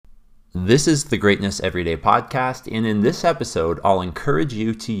This is the Greatness Everyday podcast, and in this episode, I'll encourage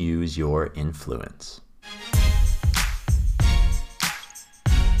you to use your influence.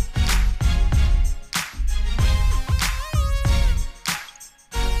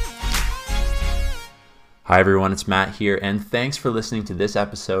 Hi everyone, it's Matt here, and thanks for listening to this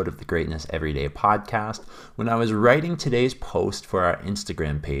episode of the Greatness Everyday podcast. When I was writing today's post for our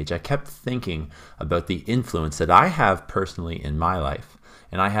Instagram page, I kept thinking about the influence that I have personally in my life.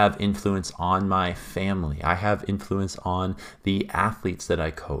 And I have influence on my family. I have influence on the athletes that I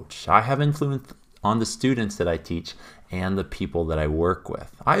coach. I have influence on the students that I teach and the people that I work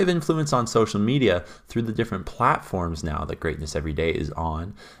with. I have influence on social media through the different platforms now that Greatness Everyday is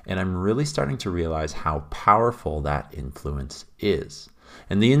on, and I'm really starting to realize how powerful that influence is.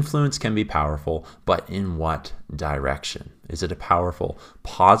 And the influence can be powerful, but in what direction? Is it a powerful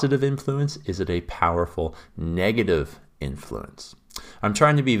positive influence? Is it a powerful negative influence? I'm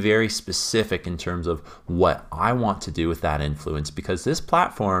trying to be very specific in terms of what I want to do with that influence because this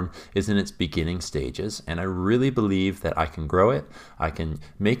platform is in its beginning stages and I really believe that I can grow it. I can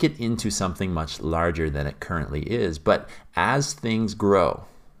make it into something much larger than it currently is. But as things grow,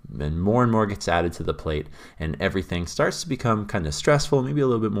 and more gets added to the plate and everything starts to become kind of stressful, maybe a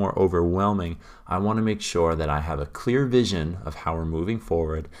little bit more overwhelming, I want to make sure that I have a clear vision of how we're moving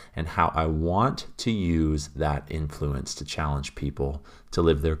forward and how I want to use that influence to challenge people to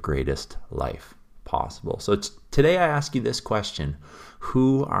live their greatest life possible. So today I ask you this question: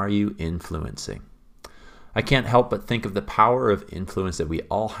 who are you influencing? I can't help but think of the power of influence that we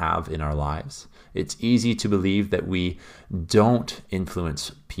all have in our lives. It's easy to believe that we don't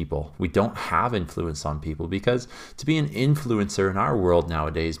influence people. We don't have influence on people because to be an influencer in our world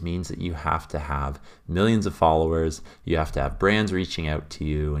nowadays means that you have to have millions of followers, you have to have brands reaching out to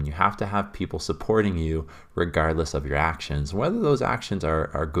you, and you have to have people supporting you regardless of your actions, whether those actions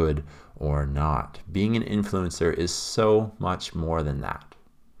are good or not. Being an influencer is so much more than that.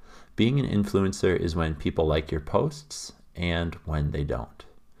 Being an influencer is when people like your posts and when they don't.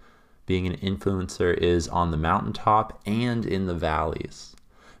 Being an influencer is on the mountaintop and in the valleys.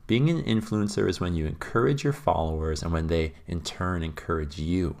 Being an influencer is when you encourage your followers and when they in turn encourage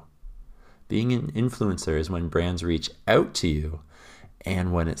you. Being an influencer is when brands reach out to you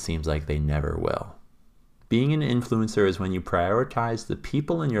and when it seems like they never will. Being an influencer is when you prioritize the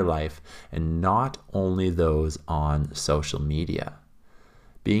people in your life and not only those on social media.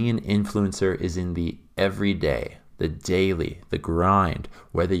 Being an influencer is in the everyday, the daily, the grind,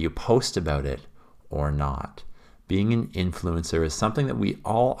 whether you post about it or not. Being an influencer is something that we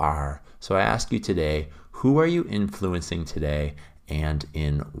all are. So I ask you today, who are you influencing today and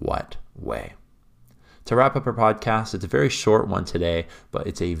in what way? To wrap up our podcast, it's a very short one today, but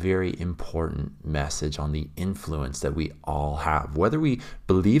it's a very important message on the influence that we all have. Whether we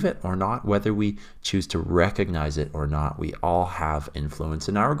believe it or not, whether we choose to recognize it or not, we all have influence.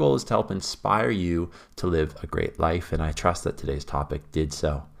 And our goal is to help inspire you to live a great life. And I trust that today's topic did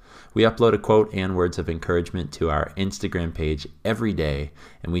so. We upload a quote and words of encouragement to our Instagram page every day,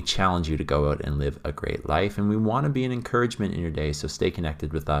 and we challenge you to go out and live a great life. And we want to be an encouragement in your day, so stay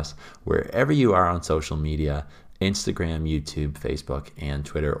connected with us wherever you are on social media, Instagram, YouTube, Facebook, and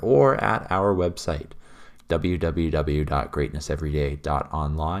Twitter, or at our website,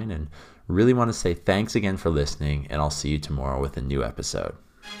 www.greatnesseveryday.online. And really want to say thanks again for listening, and I'll see you tomorrow with a new episode.